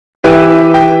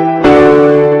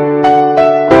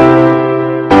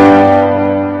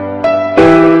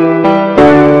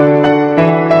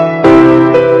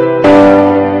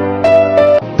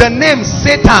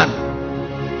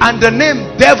And the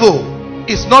name devil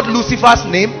is not Lucifer's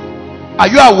name. Are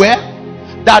you aware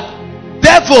that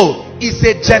devil is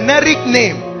a generic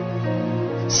name?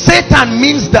 Satan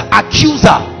means the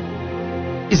accuser.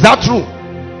 Is that true?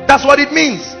 That's what it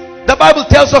means. The Bible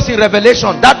tells us in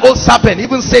Revelation that old serpent,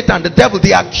 even Satan, the devil,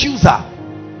 the accuser.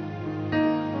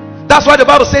 That's why the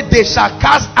Bible said they shall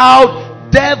cast out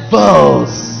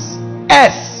devils.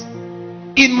 S.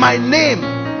 In my name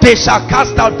they shall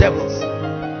cast out devils.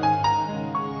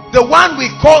 The one we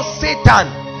call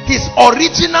Satan, his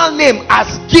original name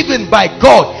as given by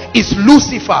God is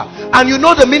Lucifer. And you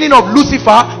know the meaning of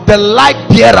Lucifer? The light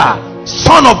bearer,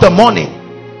 son of the morning.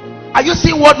 Are you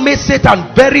seeing what made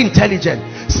Satan very intelligent?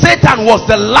 Satan was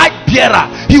the light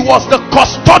bearer. He was the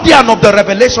custodian of the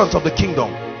revelations of the kingdom.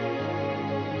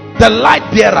 The light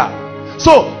bearer.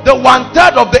 So the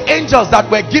 1/3 of the angels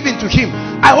that were given to him,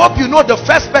 I hope you know the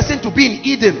first person to be in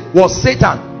Eden was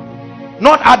Satan,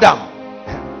 not Adam.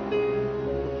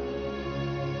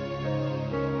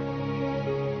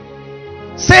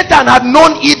 Satan had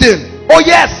known Eden. Oh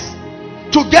yes,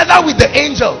 together with the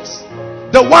angels,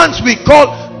 the ones we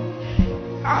call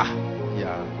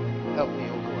help me,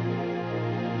 oh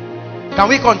God. Can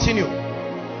we continue?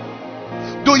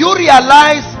 Do you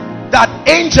realize that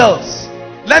angels,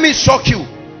 let me shock you,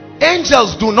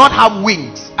 angels do not have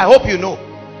wings? I hope you know.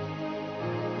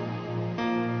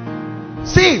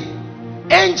 See,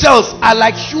 angels are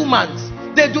like humans.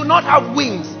 They do not have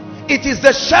wings. It is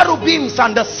the cherubims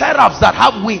and the seraphs that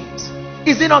have wings.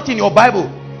 Is it not in your Bible?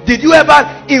 Did you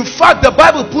ever? In fact, the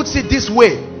Bible puts it this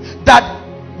way, that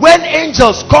when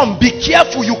angels come, be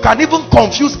careful. You can even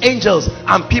confuse angels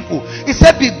and people. It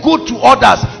said be good to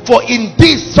others, for in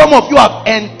this some of you have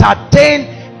entertained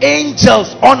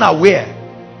angels unaware.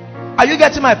 Are you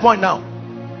getting my point now?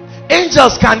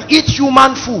 Angels can eat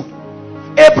human food.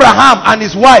 Abraham and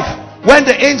his wife, when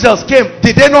the angels came,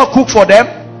 did they not cook for them?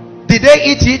 Did they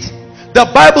eat it? The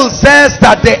Bible says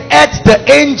that they ate the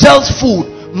angels'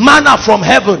 food, manna from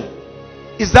heaven.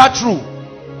 Is that true?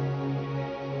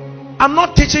 I'm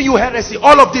not teaching you heresy.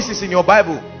 All of this is in your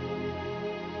Bible.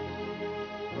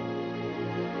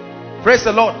 Praise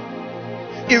the Lord.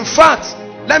 In fact,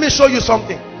 let me show you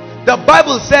something. The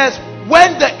Bible says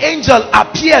when the angel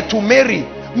appeared to Mary,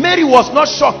 Mary was not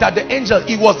shocked at the angel.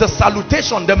 It was the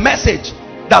salutation, the message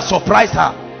that surprised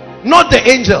her, not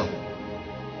the angel.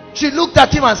 She looked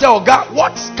at him and said, "Oh God,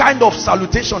 what kind of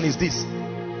salutation is this?"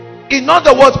 In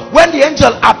other words, when the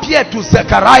angel appeared to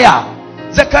Zechariah,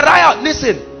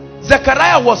 listen,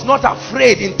 Zechariah was not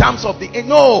afraid in terms of the,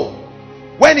 no.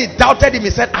 When he doubted him, he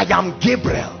said, "I am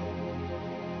Gabriel."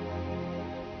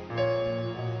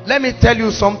 Let me tell you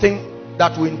something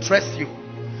that will interest you.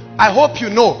 I hope you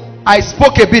know, I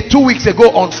spoke a bit 2 weeks ago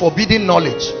on forbidden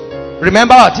knowledge.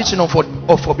 Remember our teaching on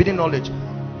forbidden knowledge?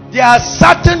 There are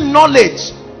certain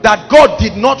knowledge that God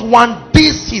did not want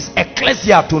this his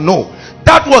ecclesia to know.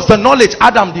 That was the knowledge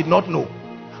Adam did not know.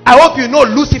 I hope you know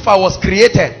Lucifer was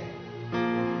created.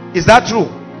 Is that true?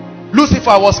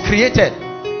 Lucifer was created.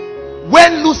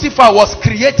 When Lucifer was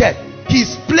created,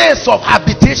 his place of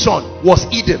habitation was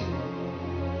Eden.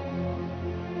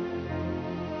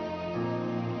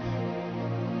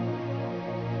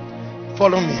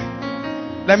 Follow me.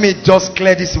 Let me just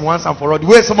clear this once and for all. The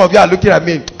way some of you are looking at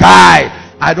me, guy,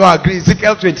 I don't agree.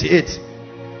 Ezekiel 28.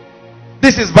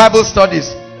 This is Bible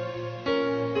studies.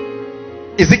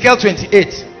 Ezekiel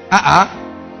 28.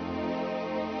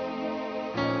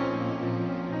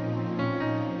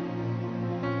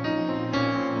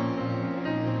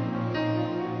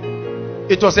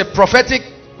 It was a prophetic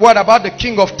word about the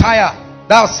king of Tyre.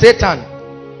 That was Satan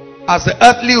as the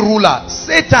earthly ruler.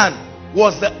 Satan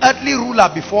was the earthly ruler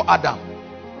before Adam.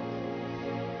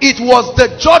 It was the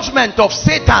judgment of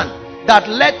Satan that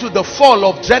led to the fall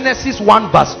of Genesis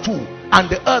 1 verse 2. And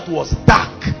the earth was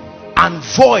dark and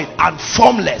void and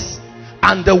formless,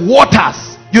 and the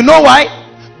waters, you know why?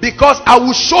 Because I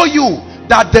will show you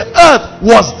that the earth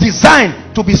was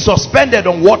designed to be suspended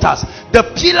on waters. The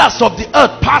pillars of the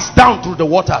earth passed down through the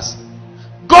waters.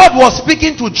 God was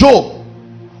speaking to Job.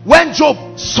 When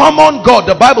Job summoned God,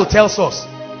 the Bible tells us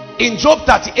in Job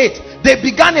 38, they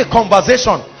began a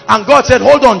conversation, and God said,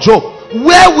 "Hold on, Job,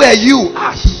 where were you?"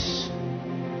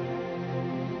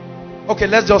 Okay,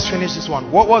 let's just finish this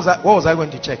one. What was I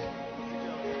going to check?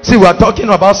 See, we are talking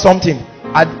about something.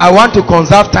 I want to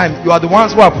conserve time. You are the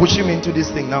ones who are pushing me into this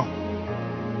thing now.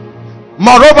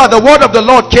 Moreover, the word of the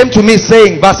Lord came to me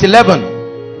saying, verse 11,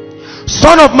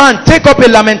 "Son of man, take up a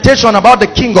lamentation about the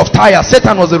king of Tyre."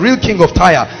 Satan was the real king of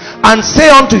Tyre. "And say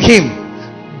unto him,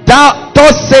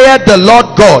 thus saith the Lord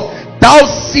God, thou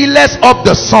sealest up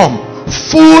the sum,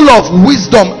 full of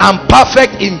wisdom and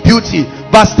perfect in beauty,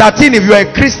 Verse 13, if you are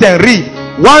a Christian, read.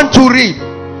 1, 2, read.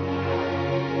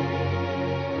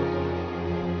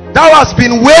 Thou hast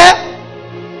been where?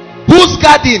 Whose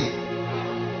garden?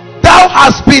 Thou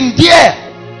hast been there.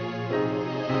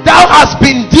 Thou hast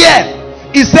been there.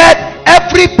 He said,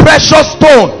 every precious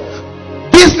stone.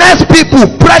 Business people,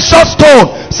 precious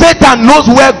stone. Satan knows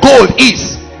where gold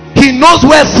is. He knows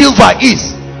where silver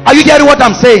is. Are you getting what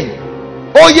I'm saying?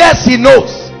 Oh yes, he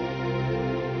knows.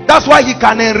 That's why he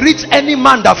can enrich any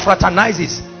man that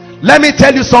fraternizes. Let me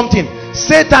tell you something.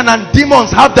 Satan and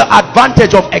demons have the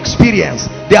advantage of experience.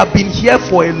 They have been here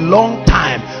for a long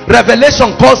time.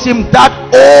 Revelation calls him that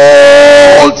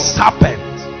old serpent.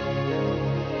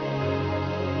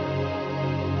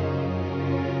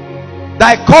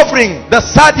 Thy covering, the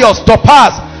sardius,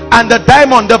 topaz, and the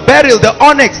diamond, the beryl, the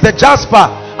onyx, the jasper,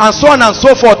 and so on and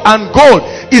so forth, and gold.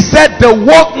 He said the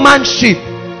workmanship,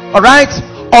 all right,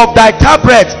 of thy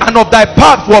tabrets and of thy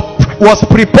path was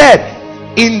prepared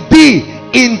in thee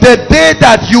in the day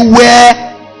that you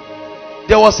were.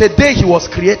 There was a day he was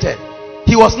created.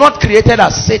 He was not created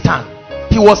as Satan.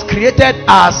 He was created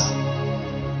as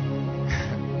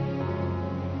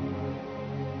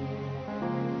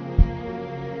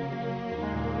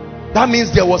that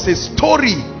means there was a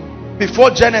story before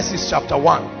Genesis chapter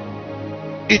 1.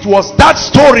 It was that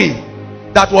story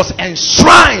that was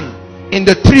enshrined in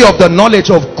the tree of the knowledge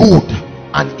of good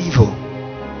and evil.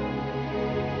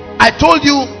 I told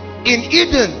you, in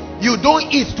Eden, you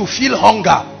don't eat to feel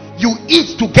hunger. You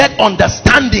eat to get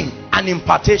understanding and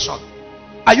impartation.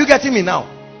 Are you getting me now?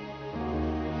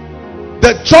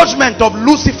 The judgment of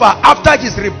Lucifer after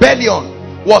his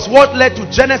rebellion was what led to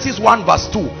Genesis 1 verse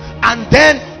 2. And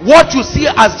then what you see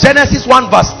as Genesis 1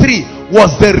 verse 3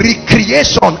 was the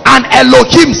recreation. And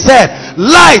Elohim said,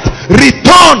 light,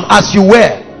 return as you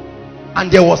were.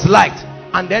 And there was light.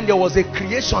 And then there was a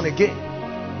creation again.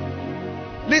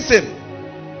 Listen,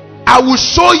 I will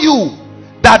show you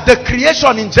that the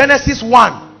creation in Genesis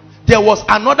 1, there was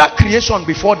another creation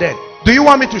before then. Do you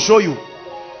want me to show you?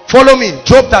 Follow me,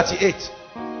 Job 38.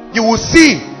 You will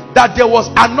see that there was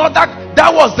another.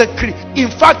 That was the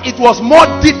in fact, it was more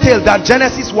detailed than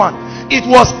Genesis 1. It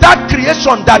was that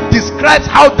creation that describes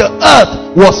how the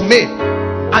earth was made.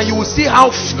 And you will see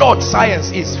how flawed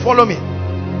science is. Follow me.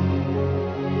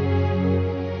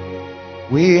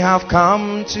 We have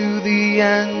come to the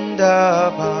end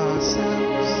of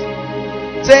ourselves.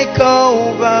 Take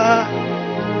over,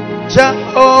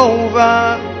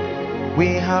 Jehovah.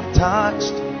 We have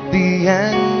touched the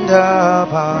end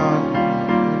of our.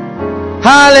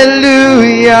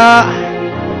 Hallelujah,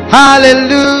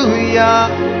 hallelujah.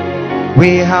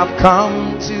 We have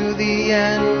come to the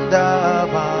end of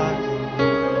our.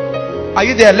 Are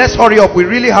you there? Let's hurry up. We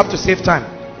really have to save time.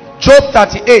 Job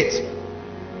 38.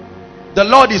 The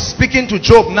Lord is speaking to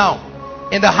Job now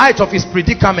in the height of his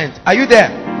predicament. Are you there?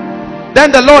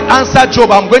 Then the Lord answered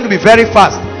Job, I'm going to be very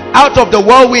fast, out of the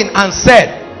whirlwind, and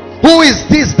said, who is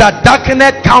this that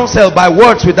darkeneth counsel by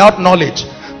words without knowledge?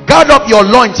 Guard up your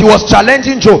loins. He was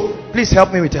challenging Job. Please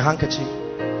help me with a handkerchief.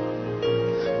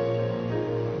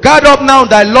 Guard up now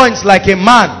thy loins like a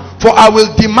man, for I will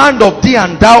demand of thee,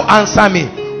 and thou answer me.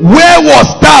 Where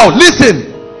wast thou?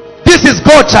 Listen, this is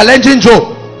God challenging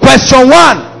Job. Question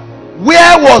 1.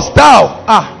 Where was thou?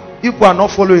 If we are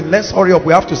not following, let's hurry up.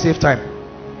 We have to save time.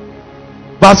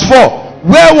 Verse 4.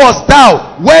 Where was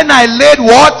thou when I laid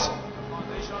what?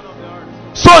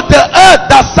 So the earth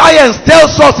that science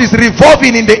tells us is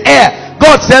revolving in the air,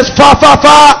 God says far, far,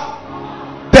 far.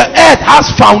 The earth has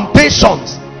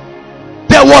foundations.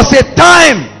 There was a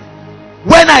time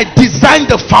when I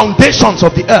designed the foundations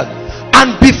of the earth.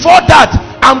 And before that,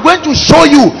 I'm going to show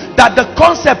you that the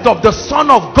concept of the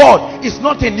Son of God is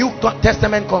not a New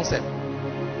Testament concept.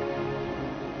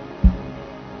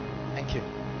 Thank you.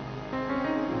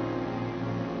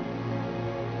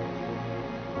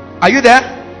 Are you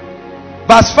there?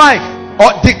 Verse 5.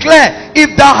 Or declare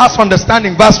if thou hast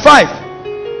understanding. Verse 5.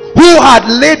 Who had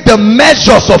laid the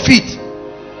measures of it?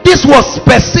 This was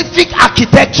specific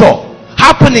architecture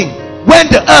happening when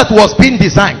the earth was being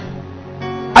designed.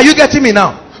 Are you getting me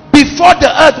now? Before the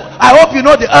earth, I hope you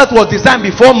know the earth was designed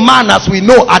before man as we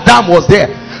know. Adam was there.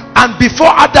 And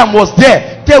before Adam was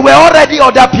there, there were already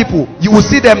other people. You will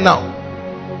see them now.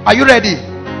 Are you ready?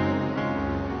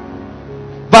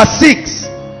 Verse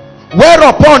 6.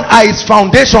 Whereupon are his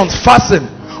foundations fastened,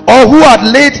 or who had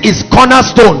laid his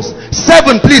cornerstones?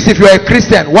 7, please, if you are a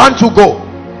Christian. 1, 2, go.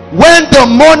 When the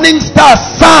morning stars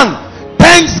sang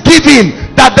thanksgiving,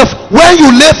 that when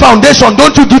you lay foundation,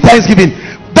 don't you do thanksgiving?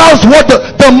 That's what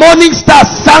the morning stars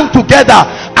sang together,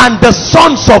 and the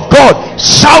sons of God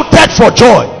shouted for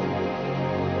joy.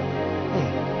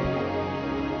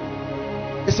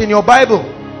 in your Bible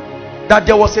that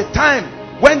there was a time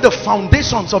when the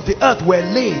foundations of the earth were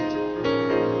laid.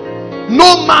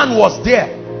 No man was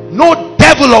there, no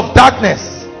devil of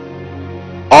darkness.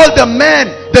 All the men,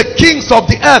 the kings of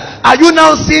the earth. Are you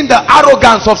now seeing the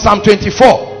arrogance of Psalm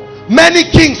 24? Many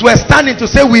kings were standing to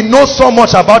say, we know so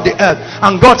much about the earth.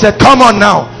 And God said, come on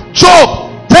now,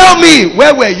 Job, tell me,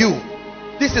 where were you?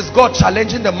 This is God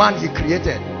challenging the man he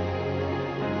created.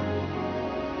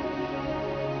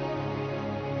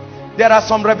 There are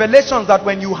some revelations that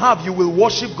when you have, you will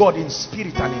worship God in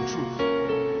spirit and in truth.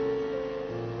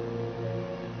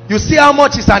 You see how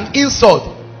much is an insult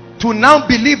to now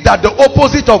believe that the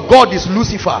opposite of God is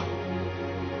Lucifer.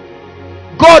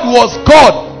 God was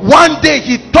God. One day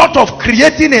he thought of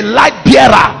creating a light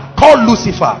bearer called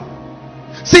Lucifer.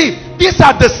 See, these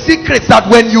are the secrets that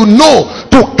when you know,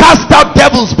 to cast out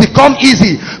devils become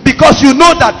easy, because you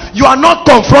know that you are not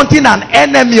confronting an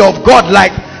enemy of God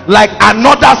like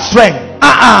another strength.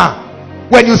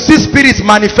 When you see spirits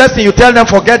manifesting, you tell them,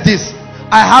 forget this,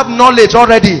 I have knowledge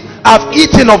already. I've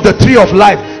eaten of the tree of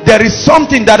life. There is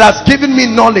something that has given me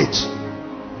knowledge.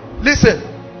 Listen,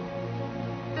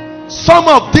 some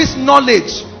of this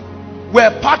knowledge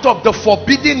were part of the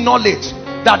forbidden knowledge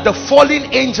that the fallen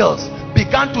angels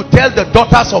began to tell the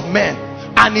daughters of men,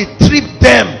 and it tripped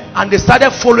them, and they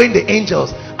started following the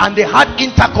angels, and they had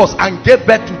intercourse and gave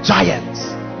birth to giants.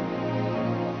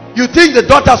 You think the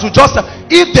daughters would just,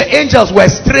 if the angels were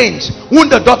strange,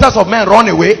 wouldn't the daughters of men run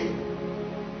away?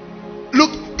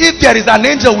 Look, if there is an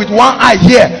angel with one eye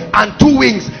here and two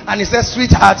wings, and he says,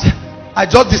 sweetheart, I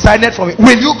just decided for me,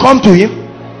 will you come to him?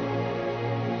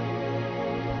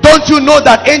 Don't you know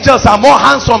that angels are more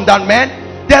handsome than men?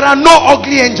 There are no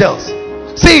ugly angels.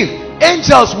 See,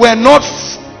 angels were not,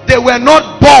 they were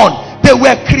not born, they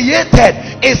were created,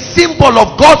 a symbol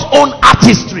of God's own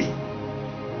artistry.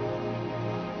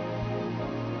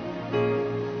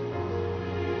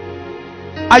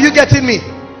 Are you getting me?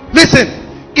 Listen,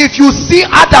 if you see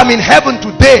Adam in heaven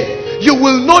today, you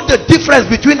will know the difference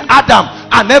between Adam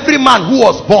and every man who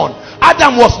was born.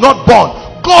 Adam was not born.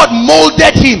 God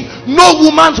molded him. No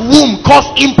woman's womb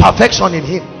caused imperfection in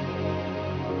him.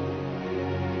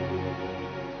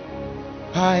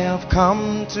 I have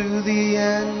come to the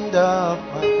end of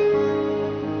my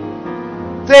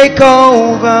life. Take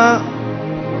over.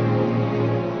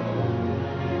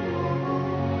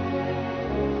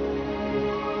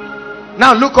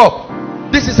 Now look up.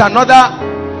 This is another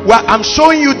where I'm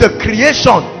showing you the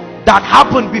creation that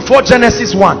happened before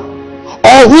Genesis 1.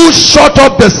 Or who shut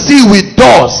up the sea with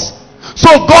doors.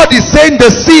 So God is saying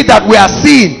the sea that we are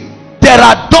seeing, there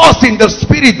are doors in the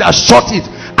spirit that shut it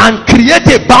and create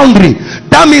a boundary.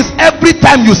 That means every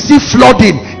time you see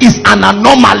flooding is an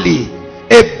anomaly.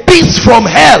 A beast from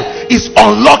hell is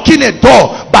unlocking a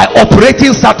door by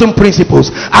operating certain principles.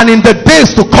 And in the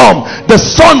days to come, the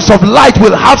sons of light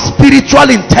will have spiritual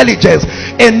intelligence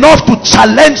enough to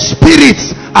challenge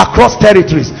spirits across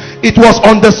territories. It was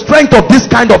on the strength of this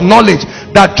kind of knowledge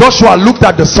that Joshua looked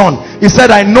at the sun. He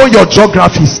said, I know your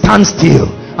geography, stand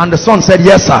still. And the son said,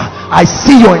 yes sir, I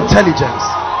see your intelligence.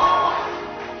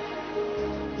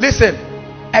 Listen,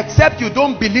 except you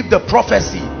don't believe the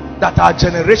prophecy that our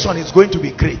generation is going to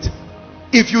be great.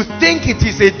 If you think it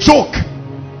is a joke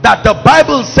that the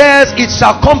Bible says it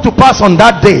shall come to pass on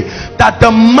that day that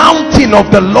the mountain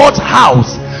of the Lord's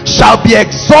house shall be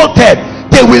exalted,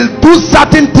 they will do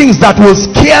certain things that will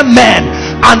scare men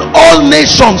and all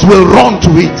nations will run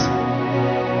to it.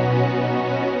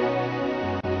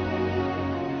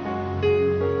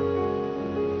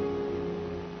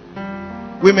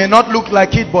 We may not look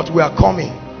like it, but we are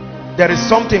coming. There is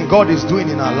something God is doing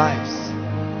in our lives.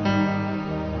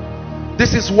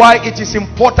 This is why it is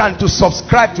important to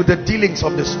subscribe to the dealings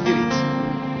of the Spirit.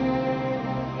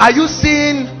 Are you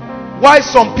seeing why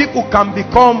some people can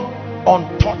become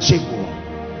untouchable?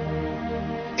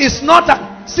 It's not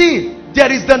a, see,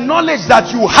 there is the knowledge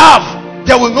that you have,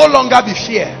 there will no longer be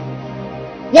fear.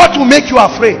 What will make you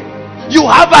afraid? You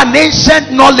have an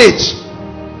ancient knowledge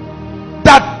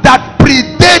that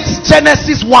predates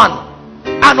Genesis 1.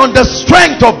 And on the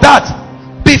strength of that,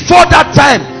 before that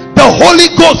time, the Holy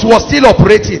Ghost was still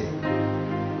operating.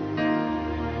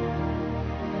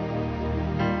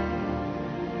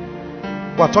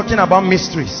 We're talking about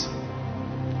mysteries.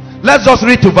 Let's just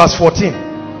read to verse 14.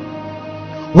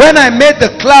 When I made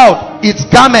the cloud its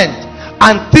garment,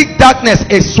 and thick darkness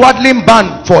a swaddling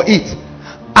band for it,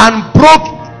 and broke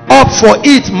up for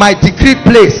it my decreed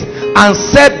place, and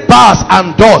set bars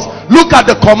and doors. Look at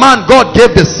the command God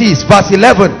gave the seas. Verse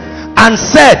 11. And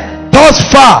said, thus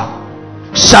far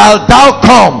shalt thou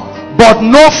come, but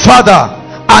no farther,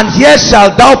 and here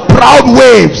shalt thou proud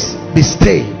waves be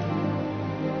stayed.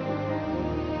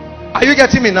 Are you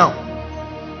getting me now?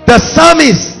 The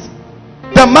psalmist,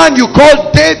 the man you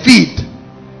call David,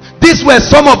 these were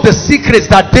some of the secrets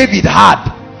that David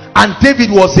had. And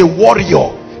David was a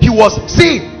warrior. He was,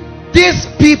 see, these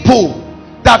people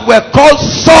that were called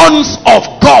sons of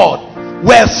God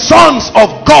were sons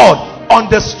of God on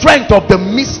the strength of the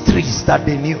mysteries that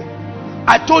they knew.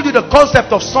 I told you the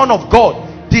concept of son of God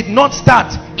did not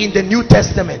start in the New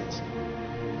Testament.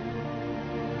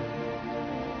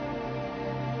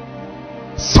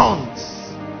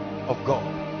 Sons of God,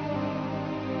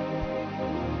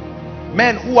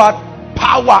 men who had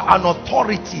power and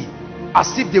authority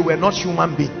as if they were not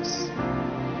human beings.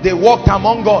 They walked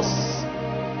among us,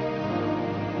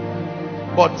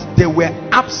 but they were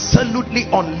absolutely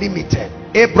unlimited.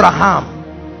 Abraham,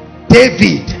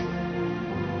 David,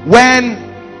 when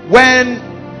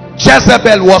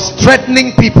Jezebel was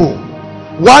threatening people,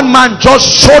 one man just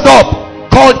showed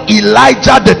up called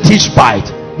Elijah the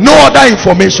Tishbite. No other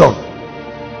information.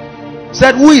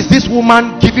 Said, who is this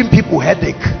woman giving people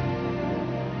headache?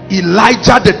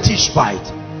 Elijah the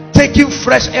Tishbite, taking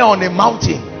fresh air on a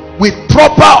mountain with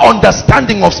proper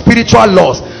understanding of spiritual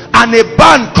laws, and a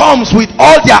band comes with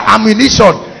all their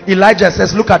ammunition. Elijah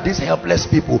says, look at these helpless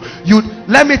people.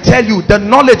 Let me tell you, the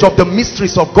knowledge of the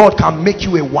mysteries of God can make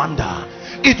you a wonder.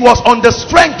 It was on the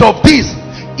strength of this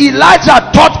Elijah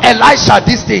taught Elisha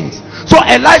these things. So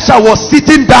Elisha was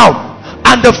sitting down,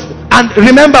 and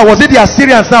remember, was it the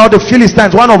Assyrians now or the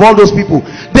Philistines? One of all those people.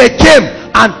 They came,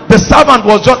 and the servant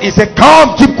was just, he said,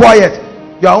 come, keep quiet,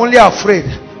 you are only afraid.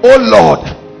 Oh Lord,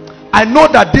 I know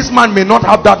that this man may not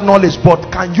have that knowledge,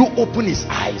 but can you open his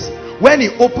eyes? When he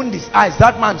opened his eyes,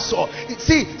 that man saw.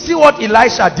 See what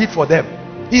Elisha did for them.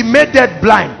 He made them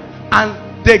blind, and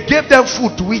they gave them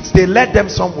food to eat. They led them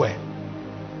somewhere.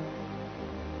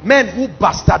 Men who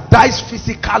bastardized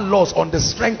physical laws on the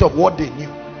strength of what they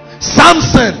knew.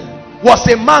 Samson was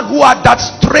a man who had that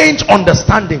strange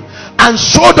understanding and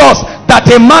showed us that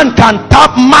a man can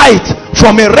tap might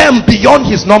from a realm beyond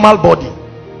his normal body.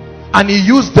 And he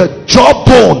used the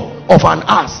jawbone of an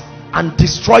ass and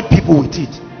destroyed people with it.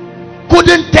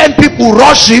 Couldn't 10 people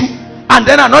rush him and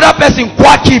then another person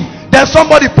quack him, then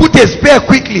somebody put a spear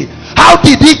quickly? How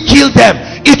did he kill them?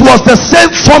 It was the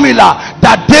same formula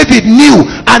that David knew,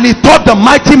 and he taught the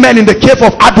mighty men in the cave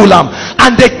of Adullam,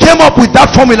 and they came up with that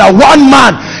formula. One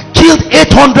man killed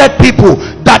 800 people.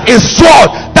 That a sword,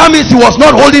 that means he was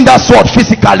not holding that sword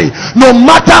physically. No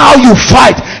matter how you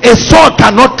fight, a sword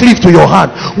cannot cleave to your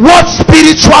hand. What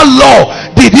spiritual law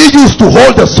did he use to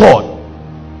hold the sword?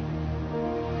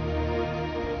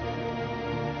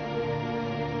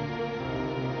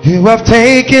 You have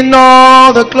taken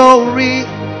all the glory,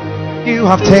 you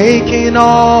have taken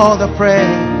all the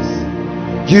praise,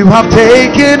 you have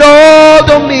taken all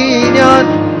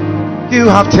dominion, you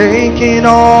have taken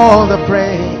all the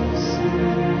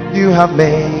praise, you have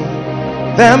made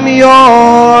them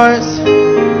yours.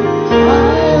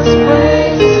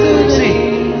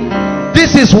 See,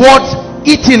 this is what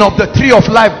eating of the tree of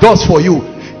life does for you.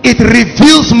 It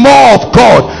reveals more of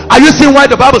God. Are you seeing why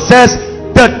the Bible says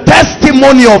the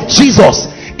testimony of Jesus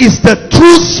is the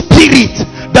true spirit,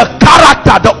 the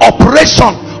character, the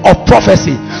operation of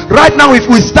prophecy? Right now, if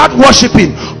we start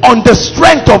worshiping on the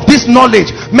strength of this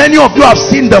knowledge, many of you have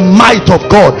seen the might of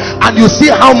God, and you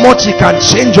see how much He can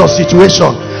change your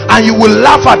situation, and you will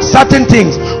laugh at certain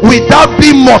things without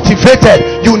being motivated.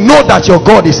 You know that your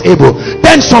God is able.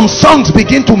 Then some songs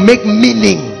begin to make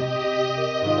meaning.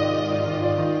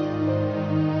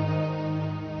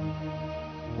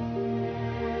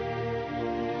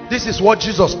 This is what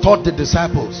Jesus taught the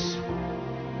disciples,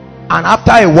 and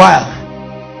after a while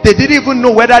they didn't even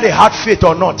know whether they had faith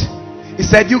or not. He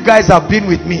said, you guys have been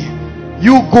with me,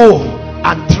 you go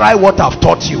and try what I've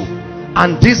taught you.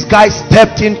 And this guy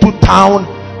stepped into town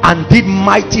and did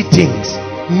mighty things.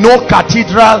 No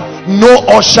cathedral, no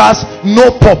ushers,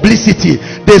 no publicity.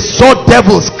 They saw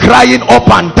devils crying up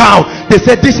and down. They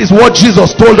said, this is what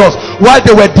Jesus told us. While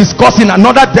they were discussing,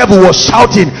 another devil was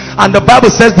shouting, and the Bible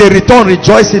says they returned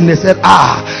rejoicing. They said,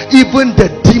 even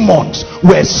the demons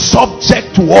were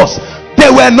subject to us. They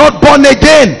were not born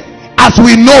again, as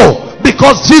we know,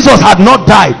 because Jesus had not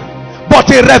died, but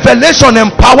a revelation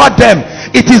empowered them.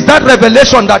 It is that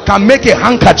revelation that can make a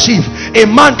handkerchief. A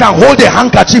man can hold a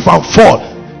handkerchief and fall.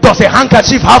 Does a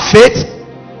handkerchief have faith?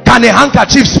 Can a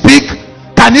handkerchief speak?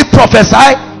 Can it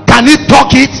prophesy? Can it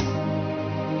talk it?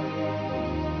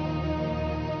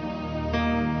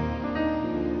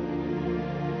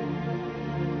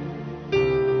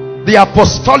 The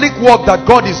apostolic work that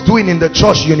God is doing in the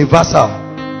church universal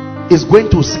is going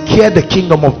to scare the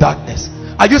kingdom of darkness.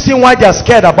 Are you seeing why they are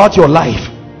scared about your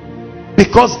life?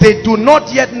 Because they do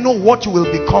not yet know what you will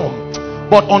become.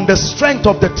 But on the strength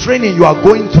of the training you are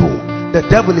going through, the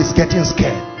devil is getting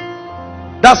scared.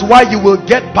 That's why you will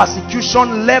get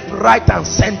persecution left, right and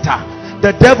center.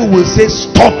 The devil will say,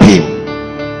 stop him,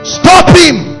 stop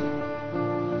him.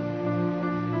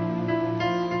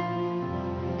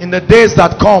 In the days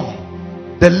that come,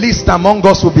 the least among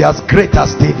us will be as great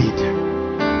as David.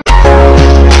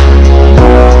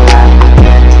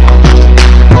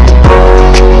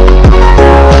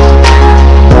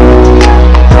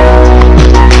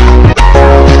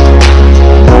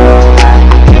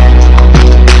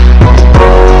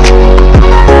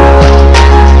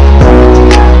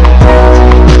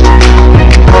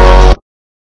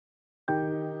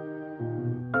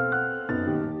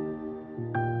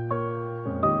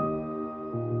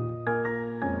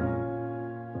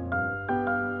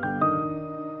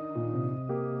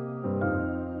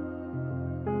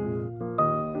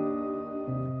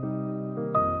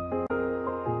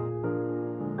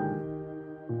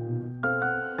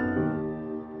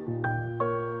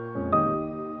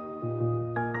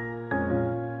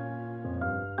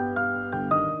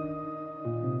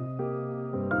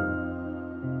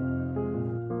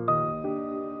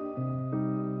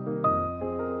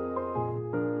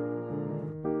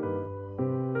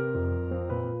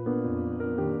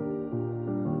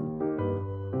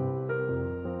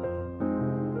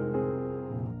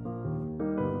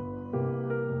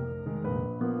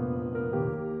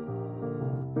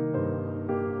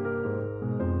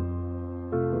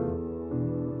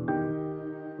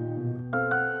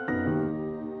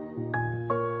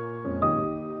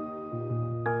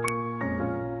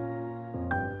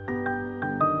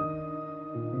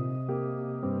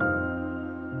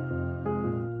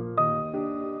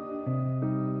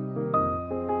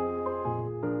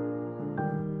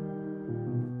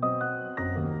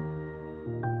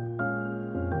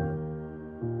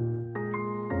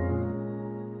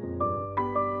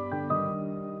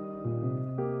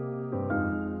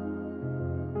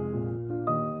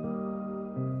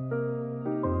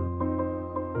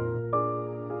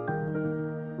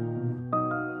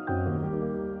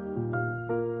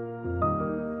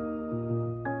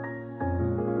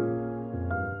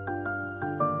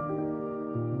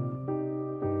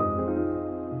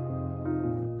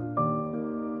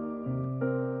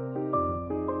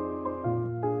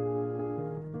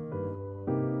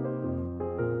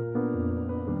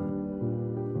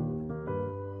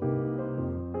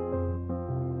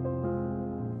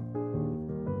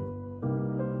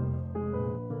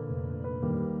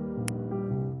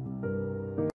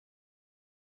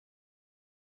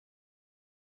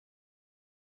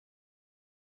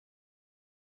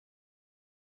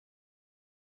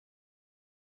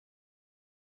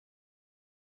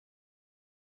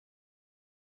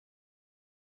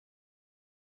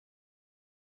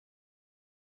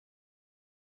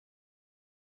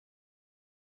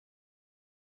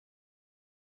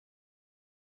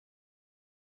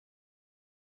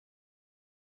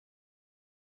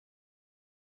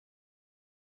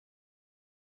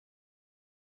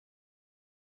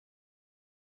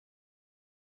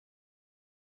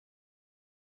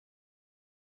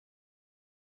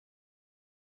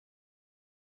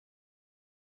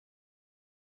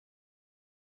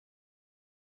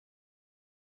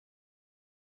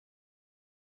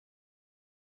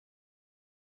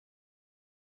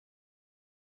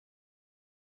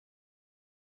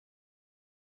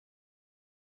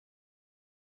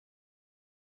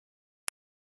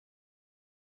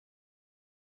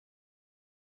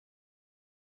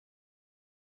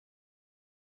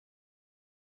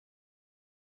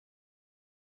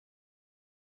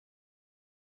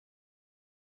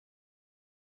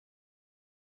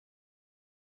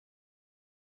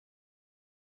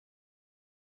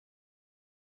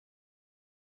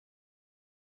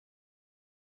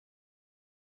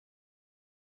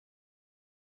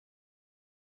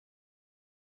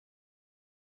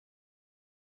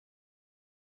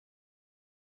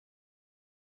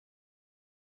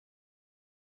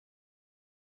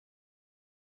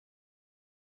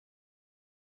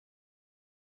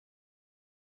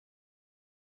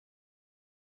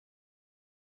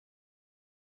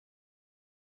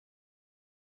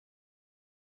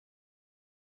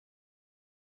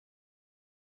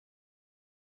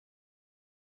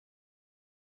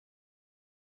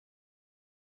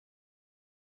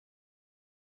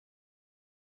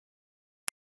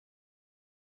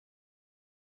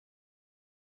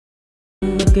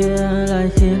 kia lại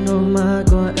khiến đôi mắt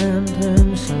của em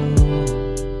thêm sầu.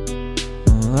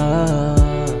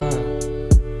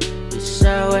 Vì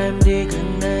sao em đi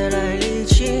càng để lại lý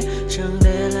trí, chẳng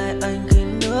để lại anh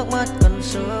khi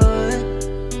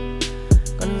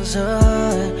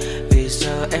rơi. Vì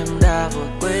giờ em đã vội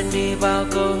quên đi bao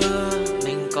câu hứa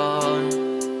mình còn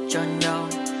cho nhau,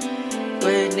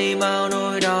 quên đi bao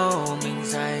nỗi đau mình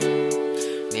dành.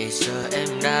 Vì giờ em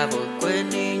đã vội quên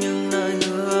đi những lời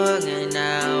hứa ngày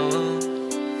nào.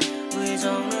 Vì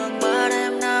dòng nước mắt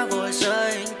em đã vội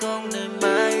rơi, anh không thể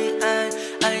mãi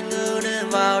anh như đến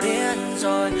vào điên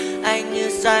rồi. Anh như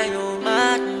say đôi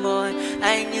mắt môi,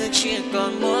 anh như chỉ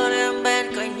còn muốn em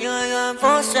bên cạnh như ở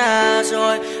phố xa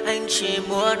rồi. Anh chỉ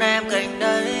muốn em cạnh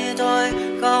đấy thôi,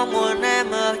 không muốn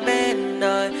em ở bên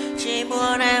đời, chỉ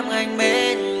muốn em cạnh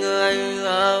bên người.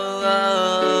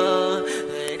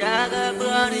 Người đã gỡ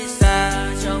bước đi xa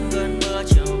trong cơn mưa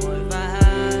chiều vội vã,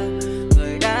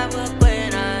 người đã bước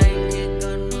quên anh khi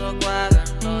cơn mưa qua gần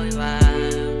vội vã.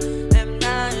 Em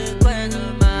đã quên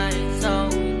rồi mai sau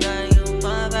ngày yêu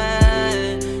má bé,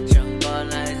 chẳng còn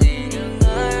lại gì những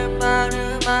người em bao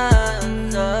nước mắt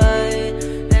rơi.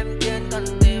 Em khiến con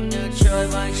tim như trôi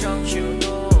bay trong chiều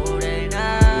thu đầy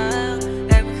nắng,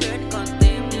 em khiến con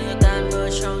tim như tan vỡ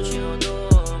trong chiều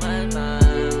thu mát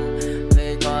màng.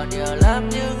 Vì còn nhiều lắm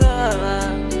những ngỡ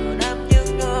vàng, nhiều lắm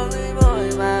những nỗi vội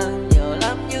vàng, nhiều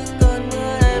lắm những cơn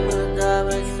mưa em mượn ra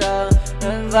bây giờ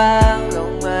đơn vang.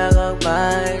 Không mơ không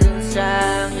mai đứng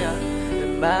sang nhờ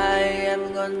mai em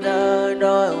còn đợi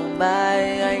đôi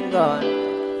mai anh còn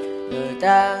người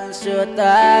ta xưa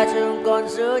ta chúng còn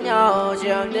giữ nhau,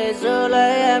 chẳng để giữ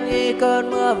lấy em khi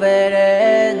cơn mưa về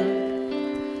đến.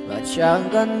 Và chẳng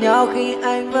cần nhau khi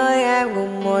anh với em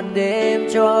cùng một đêm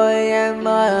trôi. Em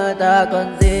ơi ta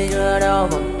còn gì nữa đâu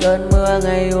bằng cơn mưa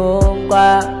ngày hôm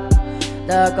qua,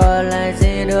 ta còn lại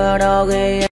gì nữa đâu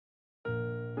khi